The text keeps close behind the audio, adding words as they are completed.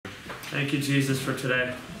Thank you, Jesus, for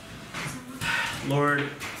today. Lord,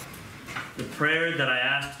 the prayer that I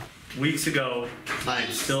asked weeks ago,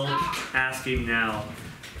 I'm still asking now.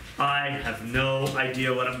 I have no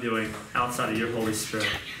idea what I'm doing outside of your Holy Spirit.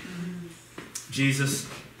 Jesus,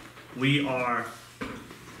 we are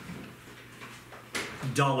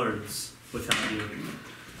dullards without you.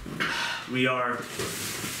 We are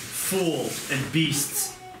fools and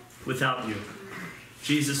beasts without you.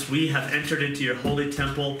 Jesus, we have entered into your holy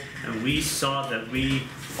temple and we saw that we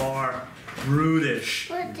are brutish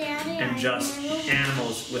and just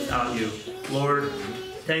animals without you. Lord,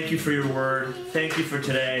 thank you for your word. Thank you for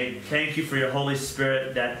today. Thank you for your Holy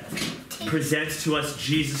Spirit that presents to us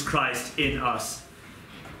Jesus Christ in us.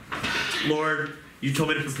 Lord, you told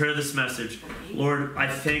me to prepare this message. Lord, I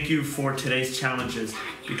thank you for today's challenges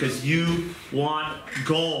because you want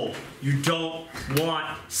gold. You don't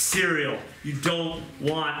want cereal. You don't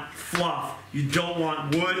want fluff. You don't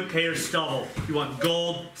want wood, hay, or stubble. You want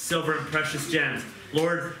gold, silver, and precious gems.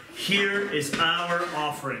 Lord, here is our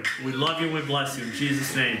offering. We love you and we bless you. In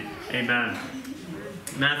Jesus' name, amen.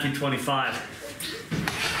 Matthew 25.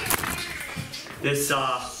 This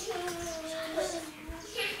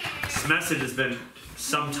message has been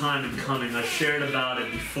some time in coming. I've shared about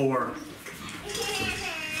it before.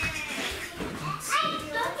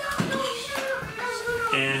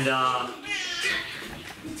 And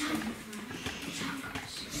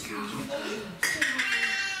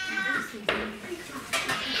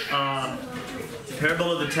the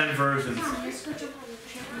parable of the 10 virgins.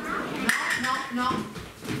 No.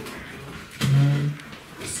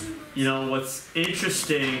 You know, what's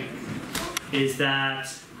interesting is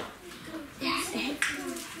that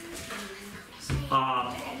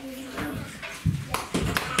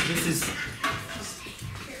this is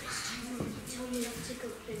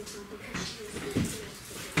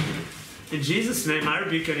in Jesus' name, I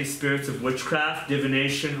rebuke any spirits of witchcraft,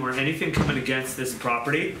 divination, or anything coming against this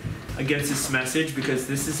property, against this message, because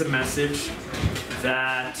this is a message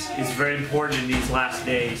that is very important in these last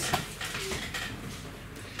days.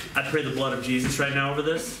 I pray the blood of Jesus right now over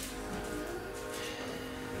this,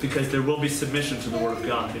 because there will be submission to the Word of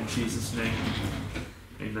God in Jesus' name.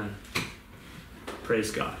 Amen.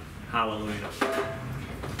 Praise God. Hallelujah.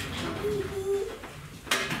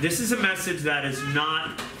 This is a message that is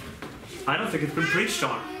not, I don't think it's been preached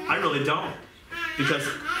on. I really don't. Because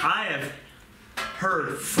I have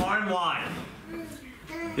heard far and wide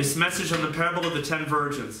this message on the parable of the 10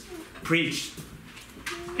 virgins preached,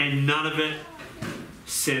 and none of it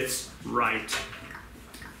sits right.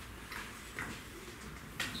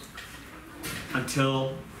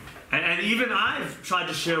 Until, and even I've tried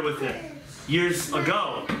to share with it years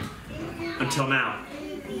ago, until now.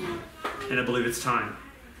 And I believe it's time.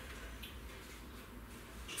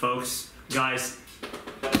 Folks, guys,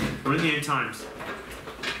 we're in the end times.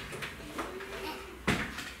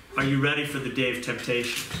 Are you ready for the day of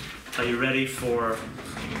temptation? Are you ready for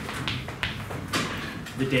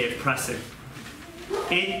the day of pressing?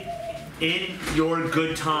 In your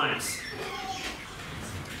good times,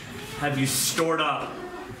 have you stored up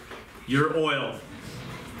your oil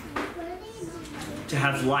to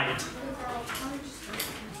have light?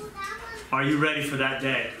 Are you ready for that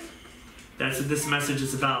day? That's what this message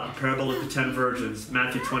is about, the parable of the 10 virgins,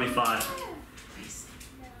 Matthew 25.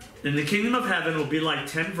 Then the kingdom of heaven will be like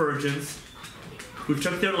 10 virgins who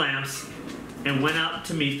took their lamps and went out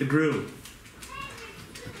to meet the groom.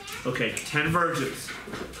 Okay, 10 virgins.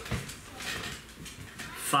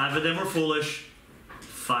 5 of them were foolish.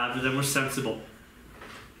 5 of them were sensible.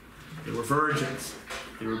 They were virgins.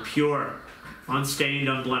 They were pure, unstained,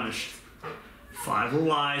 unblemished. 5 were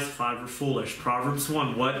wise, 5 were foolish. Proverbs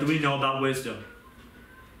 1, what do we know about wisdom?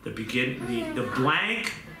 The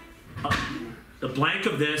blank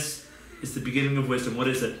of this is the beginning of wisdom. What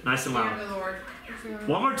is it? Nice and loud. Fear of the Lord.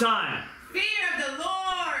 One more time. Fear of the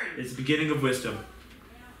Lord. It's the beginning of wisdom.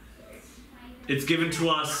 It's given to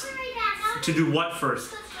us to do what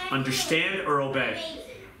first? Understand or obey?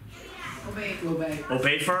 Obey.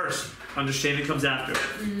 Obey first. Understanding comes after.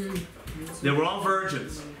 They were all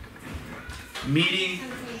virgins, meeting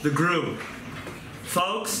the groom.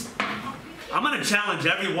 Folks, I'm going to challenge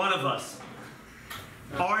every one of us.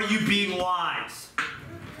 Are you being wise?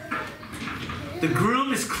 The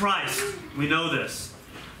groom is Christ. We know this.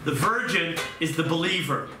 The virgin is the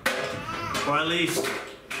believer. Or at least,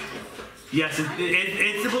 yes,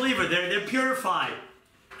 it's the believer. They're purified.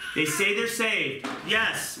 They say they're saved.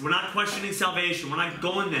 Yes, we're not questioning salvation. We're not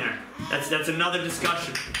going there. That's another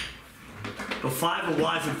discussion. But 5 were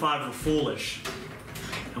wise and 5 were foolish.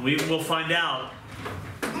 And we will find out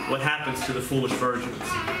what happens to the foolish virgins.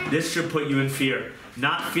 This should put you in fear.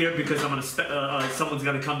 Not fear because someone's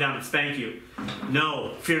going to come down and spank you.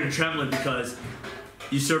 No, fear and trembling because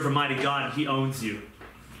you serve a mighty God and He owns you.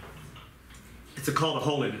 It's a call to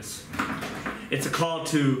holiness. It's a call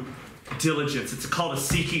to diligence. It's a call to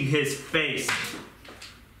seeking His face.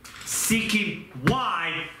 Seeking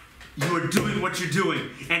why you are doing what you're doing.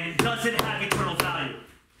 And does it have eternal value?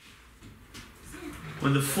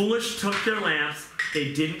 When the foolish took their lamps,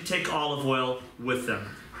 they didn't take olive oil with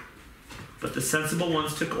them. But the sensible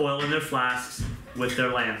ones took oil in their flasks with their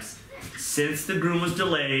lamps. Since the groom was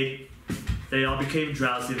delayed, they all became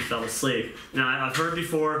drowsy and fell asleep. Now, I've heard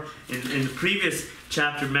before in the previous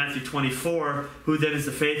chapter, Matthew 24, who then is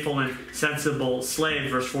the faithful and sensible slave,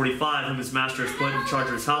 verse 45, whom his master has put in charge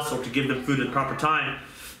of his household to give them food at the proper time.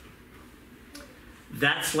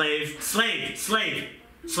 That slave,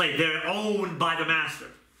 they're owned by the master.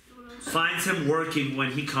 Finds him working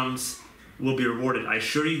when he comes, will be rewarded. I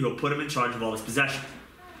assure you, he'll put him in charge of all his possessions.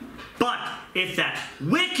 But if that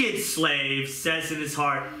wicked slave says in his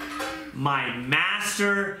heart, my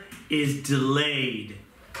master is delayed.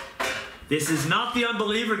 This is not the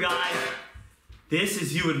unbeliever, guys. This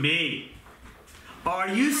is you and me. Are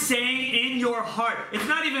you saying in your heart, it's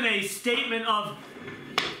not even a statement of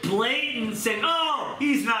blatant saying, oh,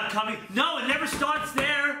 he's not coming. No, it never starts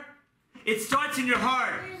there. It starts in your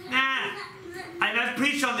heart. I've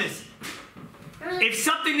preached on this. If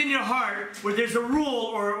something in your heart, where there's a rule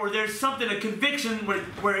or there's something, a conviction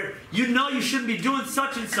where you know you shouldn't be doing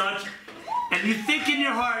such and such, and you think in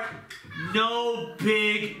your heart, no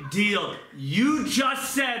big deal. You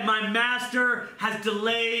just said my master has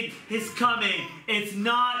delayed his coming. It's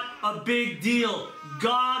not a big deal.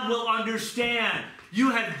 God will understand. You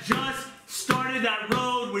have just started that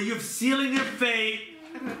road where you're sealing your fate,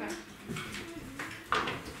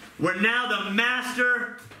 where now the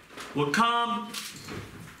master will come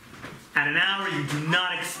at an hour you do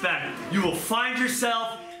not expect. You will find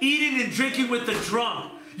yourself eating and drinking with the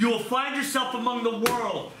drunk. You will find yourself among the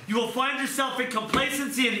world. You will find yourself in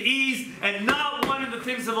complacency and ease and not wanting the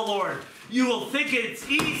things of the Lord. You will think it's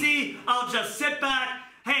easy. I'll just sit back.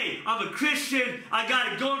 Hey, I'm a Christian. I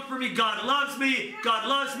got it going for me. God loves me. God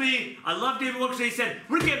loves me. I love David Wilkerson. He said,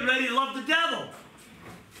 we're getting ready to love the devil.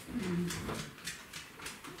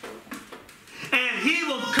 And he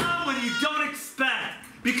will come when you don't expect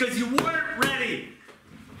because you weren't ready.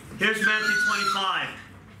 Here's Matthew 25.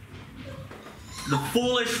 The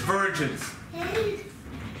foolish virgins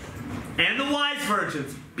and the wise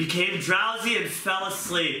virgins became drowsy and fell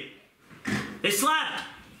asleep. They slept.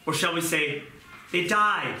 Or shall we say, they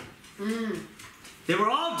died. They were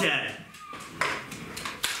all dead.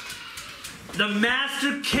 The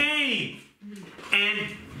master came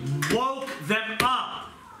and woke them up.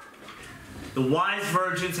 The wise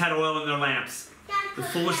virgins had oil in their lamps. The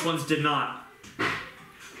foolish ones did not.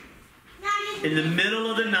 In the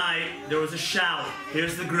middle of the night, there was a shout.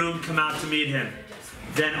 Here's the groom, come out to meet him.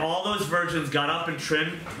 Then all those virgins got up and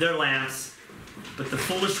trimmed their lamps. But the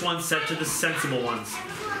foolish ones said to the sensible ones,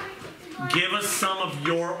 give us some of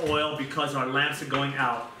your oil because our lamps are going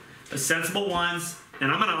out. The sensible ones,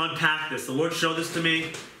 and I'm going to unpack this. The Lord showed this to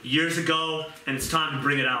me years ago, and it's time to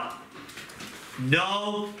bring it out.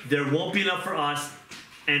 No, there won't be enough for us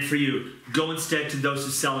and for you. Go instead to those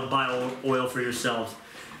who sell and buy oil for yourselves.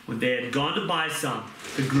 When they had gone to buy some,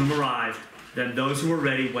 the groom arrived. Then those who were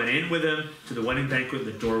ready went in with him to the wedding banquet,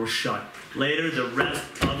 and the door was shut. Later, the rest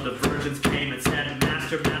of the virgins came and said,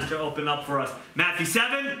 Master, Master, open up for us. Matthew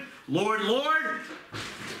 7, Lord, Lord.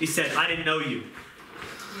 He said, I didn't know you.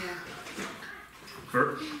 Yeah.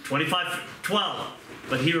 For 25:12.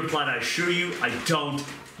 But he replied, I assure you, I don't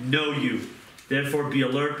know you. Therefore be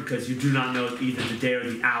alert, because you do not know either the day or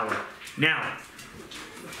the hour. Now,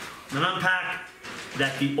 I'm going to unpack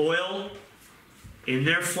that the oil in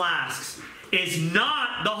their flasks is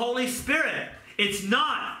not the Holy Spirit. It's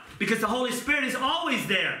not, because the Holy Spirit is always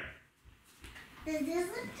there. This is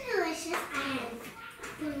delicious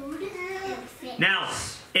food. Now,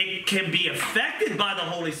 it can be affected by the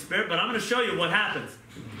Holy Spirit, but I'm going to show you what happens.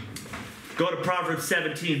 Go to Proverbs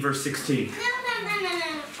 17, verse 16. No.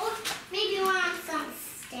 Oh, maybe you want some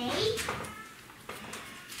steak?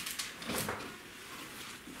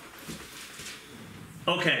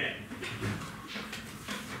 Okay.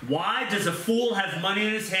 Why does a fool have money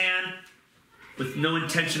in his hand with no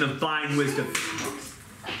intention of buying wisdom?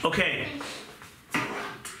 Okay.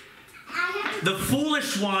 The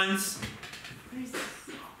foolish ones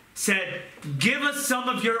said, give us some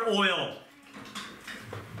of your oil.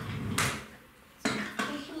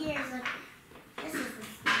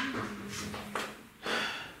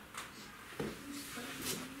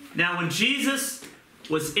 Now when Jesus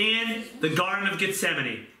was in the Garden of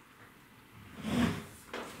Gethsemane,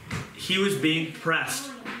 he was being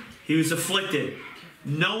pressed. He was afflicted.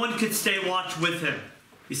 No one could stay watch with him.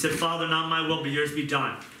 He said, Father, not my will, but yours be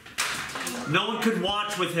done. No one could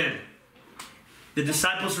watch with him. The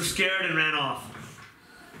disciples were scared and ran off.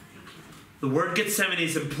 The word Gethsemane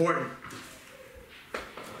is important.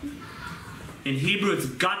 In Hebrew, it's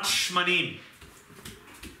gat shmanim.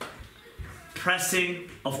 Pressing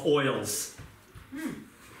of oils.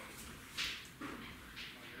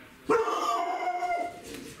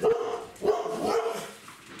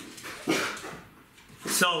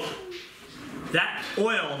 So, that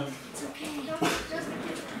oil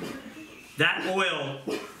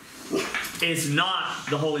is not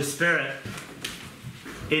the Holy Spirit.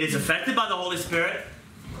 It is affected by the Holy Spirit.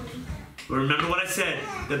 Remember what I said.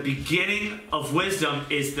 The beginning of wisdom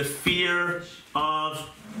is the fear of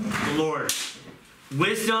the Lord.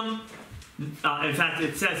 Wisdom, in fact,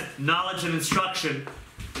 it says knowledge and instruction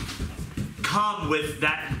come with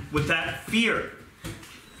that fear.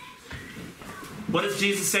 What does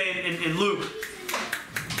Jesus say in Luke?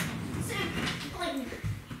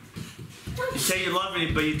 You say you love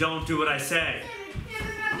me, but you don't do what I say.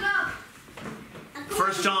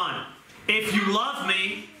 1 John, if you love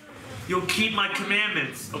me, you'll keep my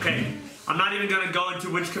commandments. Okay, I'm not even going to go into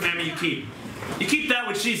which commandment you keep. You keep that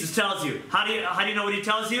which Jesus tells you. How do you know what he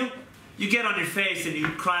tells you? You get on your face and you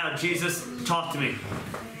cry out, Jesus, talk to me.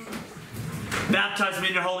 Baptize me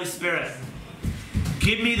in your Holy Spirit.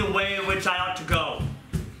 Give me the way in which I ought to go.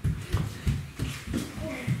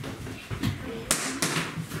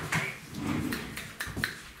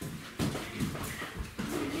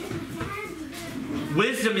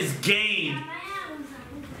 Wisdom is gained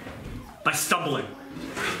by stumbling.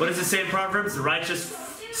 What does it say in Proverbs? The righteous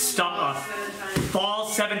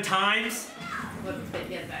falls 7 times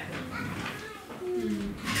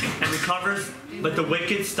and recovers, but the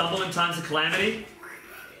wicked stumble in times of calamity.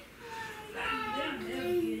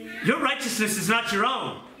 Your righteousness is not your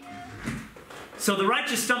own. So the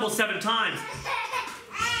righteous stumbles 7 times.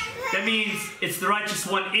 That means it's the righteous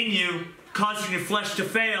one in you causing your flesh to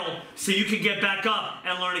fail so you can get back up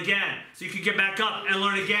and learn again. So you can get back up and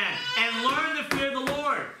learn again. And learn to fear the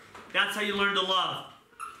Lord. That's how you learn to love.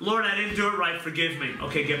 Lord, I didn't do it right. Forgive me.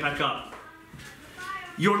 Okay, get back up.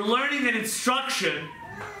 You're learning an instruction,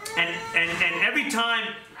 and every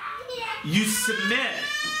time you submit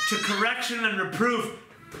to correction and reproof,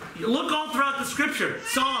 look all throughout the scripture.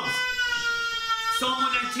 Psalm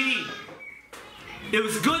 119. It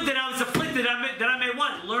was good that I was afflicted, that I may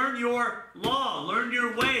what? Learn your law, learn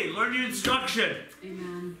your way, learn your instruction.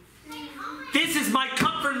 Amen. This is my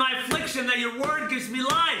comfort, my affliction, that your word gives me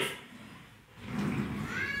life.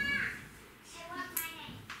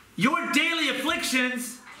 Your daily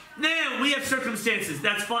afflictions, we have circumstances.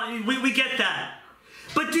 That's fine. We get that.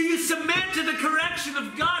 But do you submit to the correction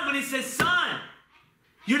of God when he says, son,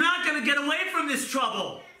 you're not going to get away from this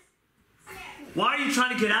trouble. Why are you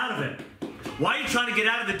trying to get out of it? Why are you trying to get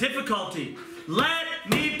out of the difficulty? Let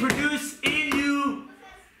me produce in you.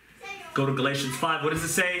 Go to Galatians 5. What does it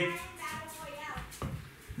say?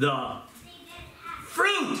 The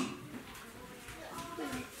fruit.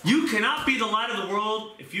 You cannot be the light of the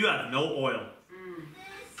world if you have no oil.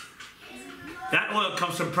 That oil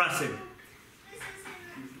comes from pressing.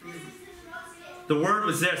 The word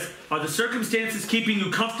was this. Are the circumstances keeping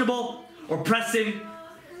you comfortable or pressing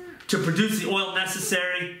to produce the oil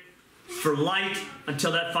necessary for light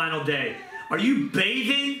until that final day? Are you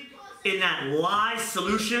bathing in that lie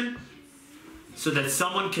solution so that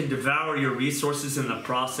someone can devour your resources in the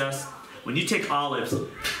process? When you take olives,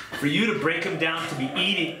 for you to break them down to be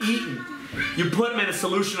eaten, you put them in a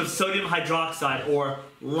solution of sodium hydroxide or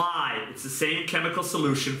lye. It's the same chemical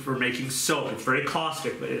solution for making soap. It's very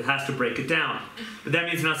caustic, but it has to break it down. But that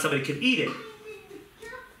means not somebody can eat it.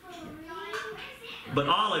 But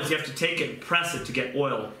olives, you have to take it and press it to get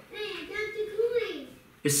oil.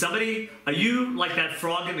 Are you like that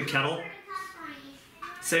frog in the kettle?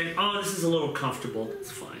 Saying, oh, this is a little comfortable.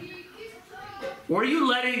 It's fine. Or are you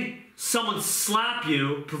letting someone slap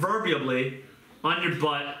you, proverbially, on your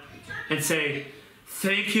butt and say,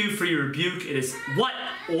 thank you for your rebuke. It is what?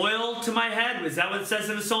 Oil to my head? Is that what it says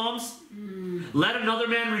in the Psalms? Let another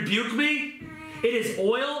man rebuke me? It is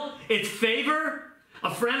oil. It's favor.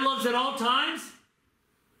 A friend loves at all times.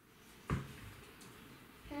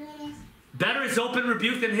 Better is open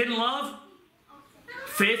rebuke than hidden love.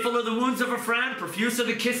 Faithful are the wounds of a friend. Profuse are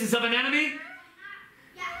the kisses of an enemy.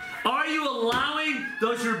 Are you allowing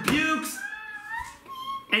those rebukes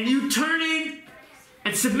and you turning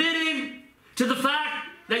and submitting to the fact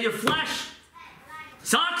that your flesh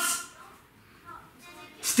Sucks.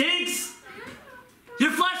 Stinks.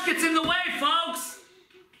 Your flesh gets in the way, folks.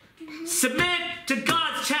 Submit to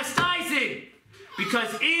God's chastising.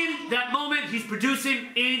 Because in that moment, he's producing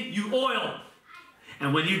in you oil.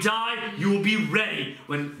 And when you die, you will be ready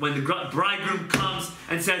when the bridegroom comes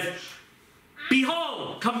and says,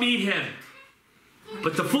 behold, come meet him.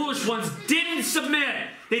 But the foolish ones didn't submit.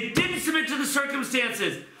 They didn't submit to the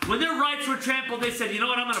circumstances. When their rights were trampled, they said, you know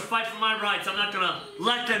what, I'm going to fight for my rights. I'm not going to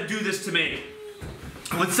let them do this to me.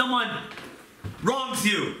 When someone wrongs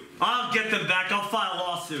you, I'll get them back. I'll file a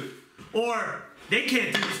lawsuit. Or, they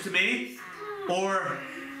can't do this to me. Or,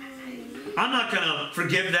 I'm not going to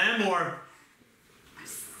forgive them. Or,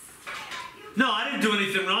 no, I didn't do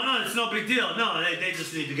anything wrong. No, it's no big deal. No, they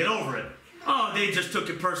just need to get over it. Oh, they just took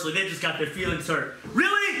it personally. They just got their feelings hurt.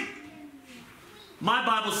 Really? My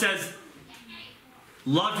Bible says,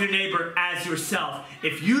 love your neighbor as yourself.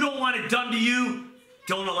 If you don't want it done to you,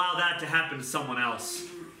 don't allow that to happen to someone else.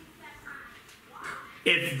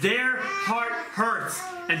 If their heart hurts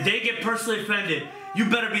and they get personally offended, you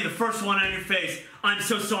better be the first one on your face. I'm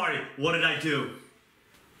so sorry. What did I do?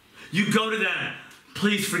 You go to them.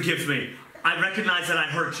 Please forgive me. I recognize that I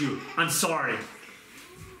hurt you. I'm sorry.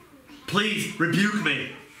 Please rebuke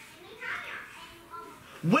me.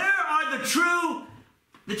 Where are the true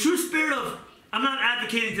spirit of, I'm not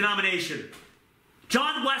advocating denomination.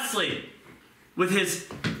 John Wesley, with his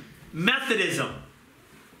Methodism,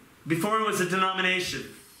 before it was a denomination,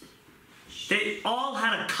 they all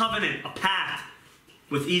had a covenant, a pact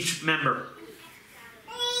with each member.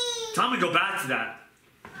 So I'm going to go back to that.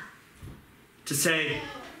 To say,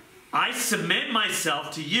 I submit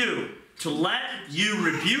myself to you to let you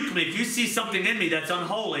rebuke me. If you see something in me that's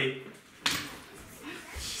unholy,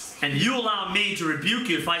 and you allow me to rebuke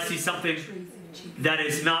you if I see something that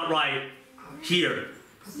is not right here.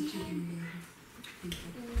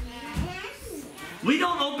 We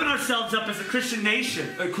don't open ourselves up as a Christian nation,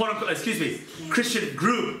 or quote unquote, Christian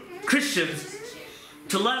group, Christians,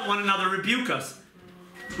 to let one another rebuke us.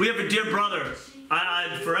 We have a dear brother,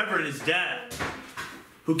 forever in his debt,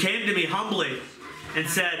 who came to me humbly and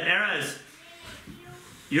said, Erez,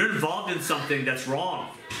 you're involved in something that's wrong.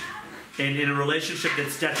 And in a relationship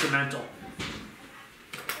that's detrimental.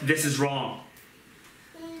 This is wrong.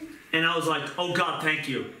 And I was like, oh God, thank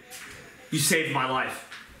you. You saved my life.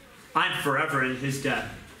 I'm forever in his debt.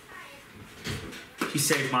 He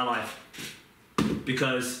saved my life.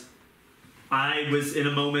 Because I was in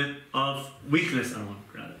a moment of weakness. I don't want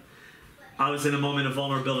to grab it. I was in a moment of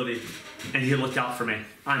vulnerability. And he looked out for me.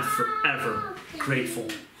 I'm forever grateful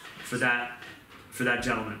for that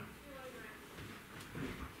gentleman.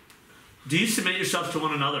 Do you submit yourselves to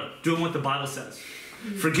one another, doing what the Bible says?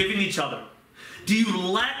 Forgiving each other? Do you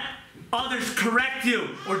let others correct you,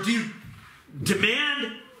 or do you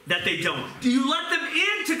demand that they don't? Do you let them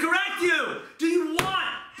in to correct you? Do you want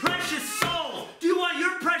precious soul? Do you want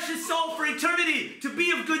your precious soul for eternity to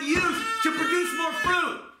be of good use, to produce more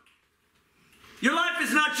fruit? Your life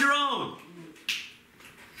is not your own.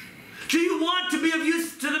 Do you want to be of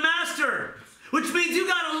use to the master? Which means you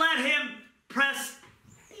got to let him press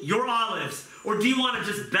your olives. Or do you want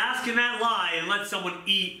to just bask in that lie and let someone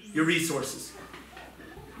eat your resources?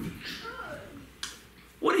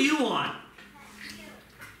 What do you want?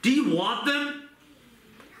 Do you want them?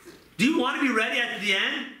 Do you want to be ready at the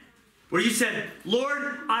end? Where you said,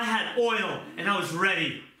 Lord, I had oil and I was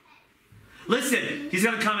ready. Listen, he's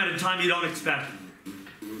going to come at a time you don't expect.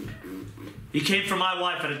 He came for my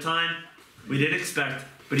wife at a time we didn't expect,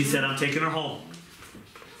 but he said, I'm taking her home.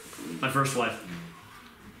 My first wife.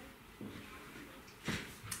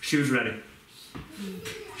 She was ready.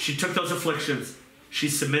 She took those afflictions. She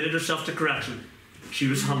submitted herself to correction. She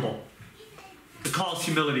was humble. The call is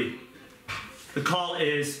humility. The call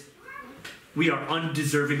is, we are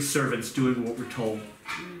undeserving servants doing what we're told.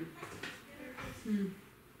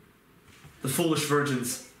 The foolish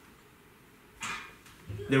virgins,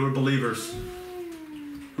 they were believers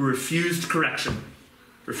who refused correction,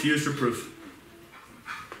 refused reproof,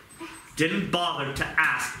 didn't bother to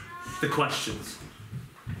ask the questions.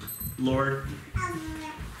 Lord,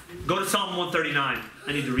 go to Psalm 139.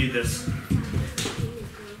 I need to read this.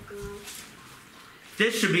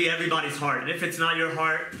 This should be everybody's heart. And if it's not your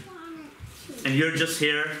heart, and you're just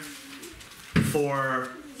here for,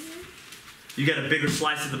 you get a bigger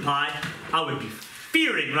slice of the pie, I would be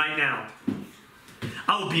fearing right now.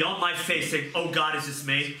 I would be on my face saying, oh God, is this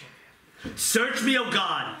me? Search me, oh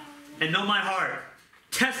God, and know my heart.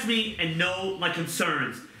 Test me and know my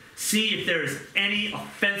concerns. See if there is any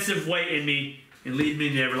offensive way in me, and lead me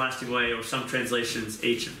in the everlasting way, or some translations,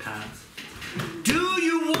 ancient paths. Do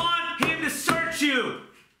you want him to search search you.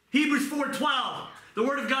 Hebrews 4:12. The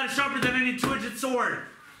word of God is sharper than any two-edged sword,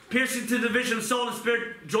 piercing to the division of soul and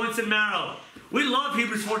spirit, joints and marrow. We love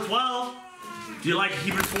Hebrews 4:12. Do you like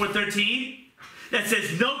Hebrews 4:13? That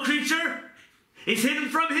says, no creature is hidden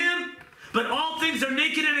from him, but all things are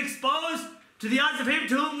naked and exposed to the eyes of him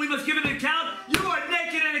to whom we must give an account. You are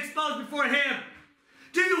naked and exposed before him.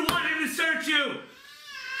 Do you want him to search you?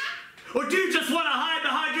 Or do you just want to hide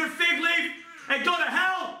behind your fig leaf and go to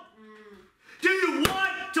hell? Do you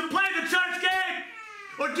want to play the church game?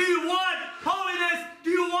 Or do you want holiness? Do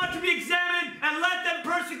you want to be examined and let them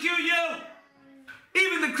persecute you?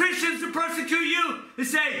 Even the Christians who persecute you, they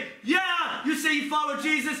say, yeah, you say you follow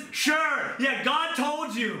Jesus? Sure. Yeah, God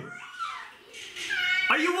told you.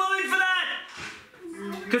 Are you willing for that?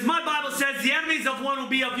 Because my Bible says the enemies of one will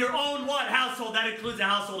be of your own what? Household. That includes the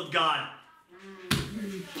household of God.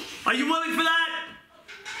 Are you willing for that?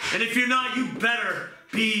 And if you're not, you better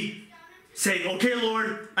be saying, okay,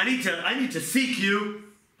 Lord, I need to seek you.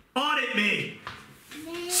 Audit me.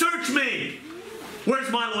 Search me.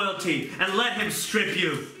 Where's my loyalty? And let him strip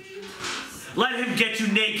you. Let him get you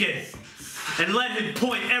naked. And let him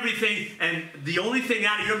point everything. And the only thing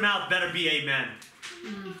out of your mouth better be amen.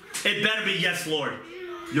 It better be yes, Lord.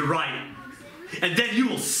 You're right. And then you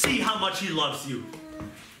will see how much he loves you.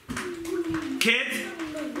 Kids,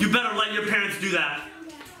 you better let your parents do that.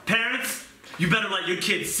 Parents, you better let your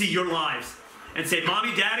kids see your lives. And say,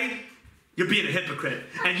 Mommy, Daddy, you're being a hypocrite.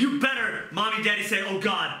 And you better, Mommy, Daddy, say, oh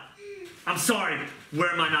God, I'm sorry,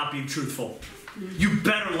 where am I not being truthful? You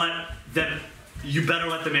better let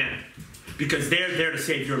them in. Because they're there to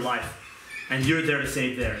save your life. And you're there to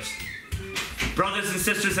save theirs. Brothers and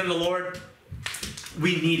sisters in the Lord,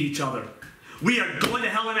 we need each other. We are going to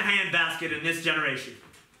hell in a handbasket in this generation.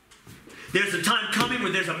 There's a time coming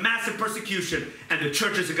where there's a massive persecution and the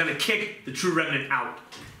churches are going to kick the true remnant out.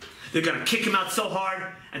 They're going to kick him out so hard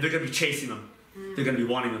and they're going to be chasing them. They're going to be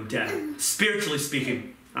wanting them dead. Spiritually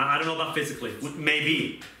speaking. I don't know about physically.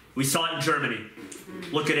 Maybe. We saw it in Germany.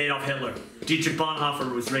 Look at Adolf Hitler. Dietrich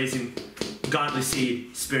Bonhoeffer was raising godly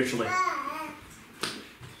seed spiritually.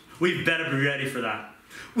 We better be ready for that.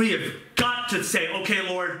 We have got to say, okay,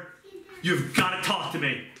 Lord, you've got to talk to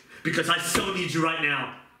me because I so need you right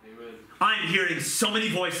now. Amen. I'm hearing so many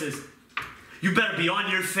voices. You better be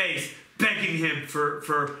on your face begging him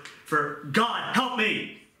for God, help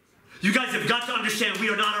me. You guys have got to understand we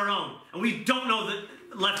are not our own. And we don't know the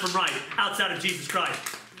left from right outside of Jesus Christ.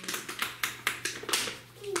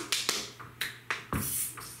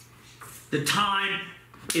 The time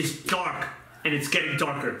is dark and it's getting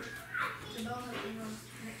darker.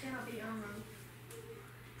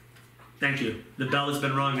 Thank you. The bell has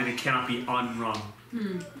been rung and it cannot be unrung.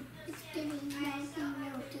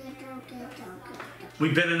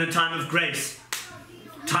 We've been in a time of grace.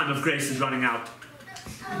 Time of grace is running out.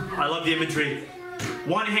 I love the imagery.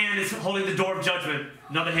 One hand is holding the door of judgment.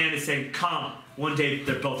 Another hand is saying, come. One day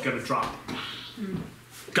they're both going to drop.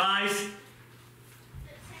 Guys,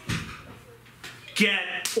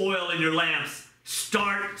 get oil in your lamps.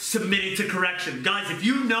 Start submitting to correction. Guys, if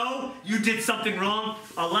you know you did something wrong,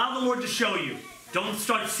 allow the Lord to show you. Don't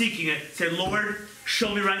start seeking it. Say, Lord,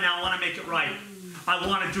 show me right now. I want to make it right. I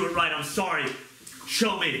want to do it right. I'm sorry.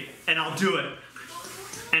 Show me, and I'll do it.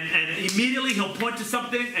 And immediately he'll point to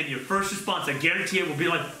something, and your first response, I guarantee it, will be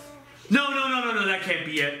like, no, that can't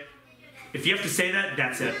be it. If you have to say that,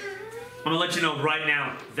 that's it. I'm going to let you know right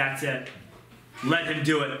now, that's it. Let him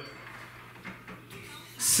do it.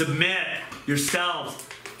 Submit yourselves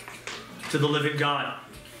to the living God.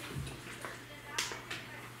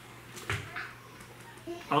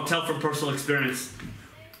 I'll tell from personal experience.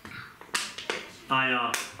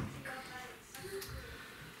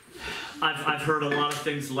 I've heard a lot of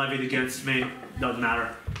things levied against me. Doesn't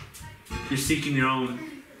matter. You're seeking your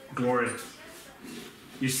own glory.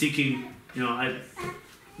 You're seeking,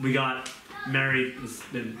 we got married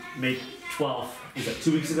in May 12th. Was that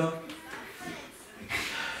 2 weeks ago?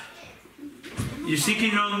 You're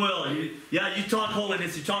seeking your own will. You talk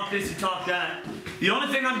holiness, you talk this, you talk that. The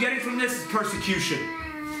only thing I'm getting from this is persecution.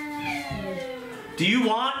 Do you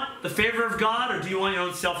want the favor of God or do you want your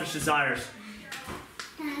own selfish desires?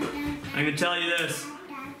 I can tell you this.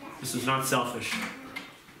 This is not selfish.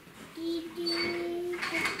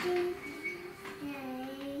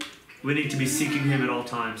 We need to be seeking him at all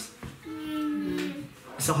times.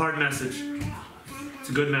 It's a hard message. It's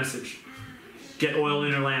a good message. Get oil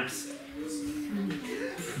in your lamps.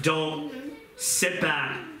 Don't sit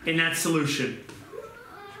back in that solution,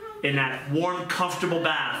 in that warm, comfortable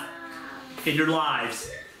bath in your lives,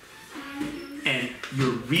 and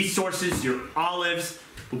your resources, your olives,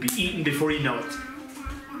 will be eaten before you know it.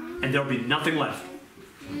 and there'll be nothing left.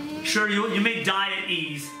 Sure, you may die at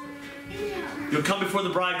ease. You'll come before the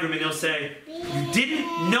bridegroom and he'll say, you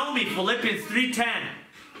didn't know me, Philippians 3:10.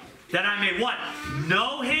 That I may what?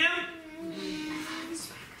 Know him,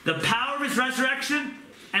 the power of his resurrection,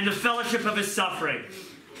 and the fellowship of his suffering.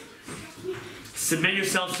 Submit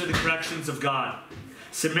yourselves to the corrections of God.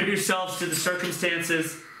 Submit yourselves to the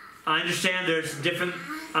circumstances. I understand there's different,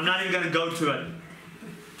 I'm not even going to go to it.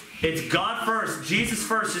 It's God first, Jesus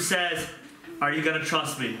first, who says, are you going to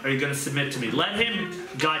trust me? Are you going to submit to me? Let him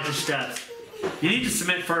guide your steps. You need to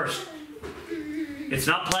submit first. It's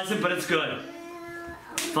not pleasant, but it's good.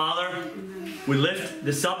 Father, we lift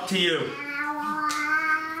this up to you.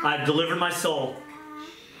 I've delivered my soul.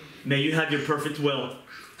 May you have your perfect will.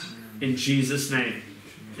 In Jesus' name,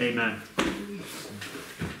 amen.